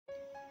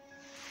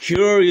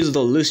Here is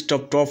the list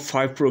of top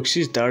 5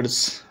 proxies that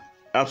is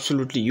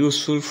absolutely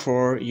useful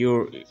for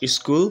your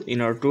school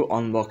in order to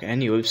unblock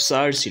any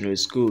websites in your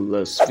school.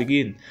 Let's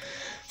begin.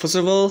 First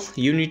of all,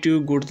 you need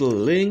to go to the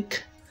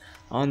link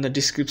on the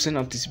description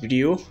of this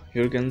video.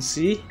 You can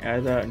see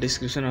at the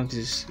description of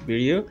this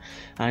video,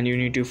 and you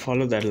need to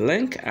follow that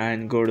link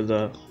and go to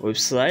the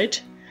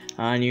website,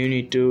 and you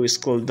need to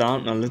scroll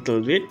down a little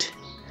bit,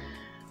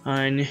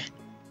 and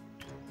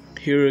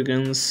here you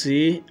can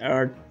see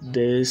at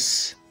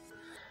this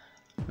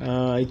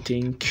I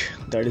think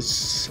that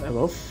is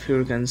above. Here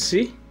you can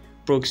see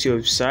proxy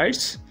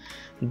websites.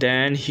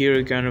 Then here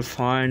you can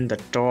find the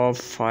top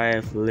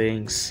 5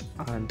 links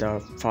and the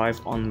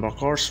 5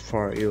 unblockers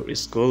for your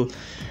school.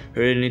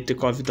 You need to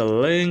copy the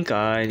link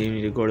and you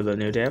need to go to the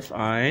new tab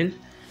and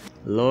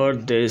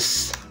load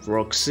this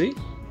proxy.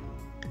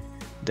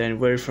 Then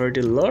wait for it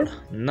to load.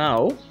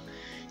 Now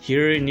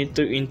here you need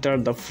to enter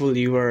the full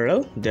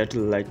URL that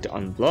you like to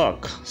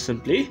unblock.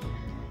 Simply,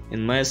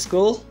 in my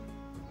school,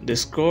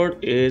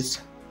 Discord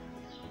is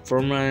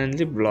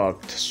permanently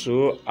blocked,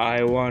 so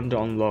I want to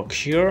unblock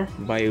here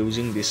by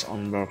using this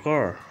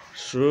unblocker.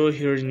 So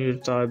here you need to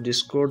type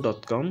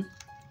discord.com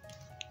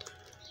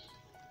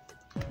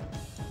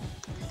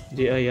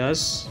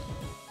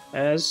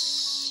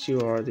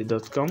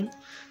discord.com,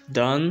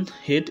 then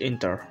hit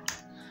enter,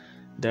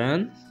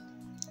 then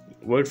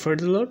wait for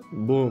the load.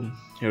 Boom,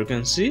 here you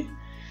can see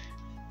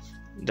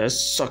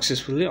that's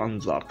successfully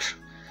unblocked.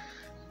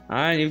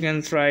 And you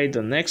can try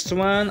the next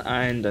one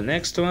and the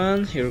next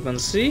one. Here you can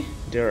see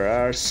there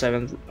are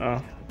 7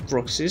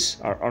 proxies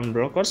or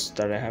unblockers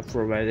that I have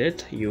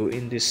provided you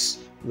in this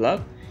blog.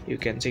 You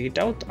can check it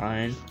out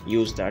and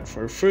use that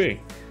for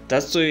free.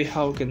 That's the way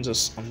how you can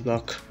just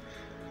unblock.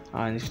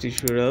 And if this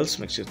tutorials,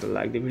 make sure to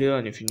like the video,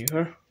 and if you're new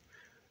here,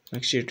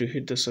 make sure to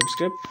hit the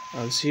subscribe.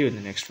 I'll see you in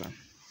the next one.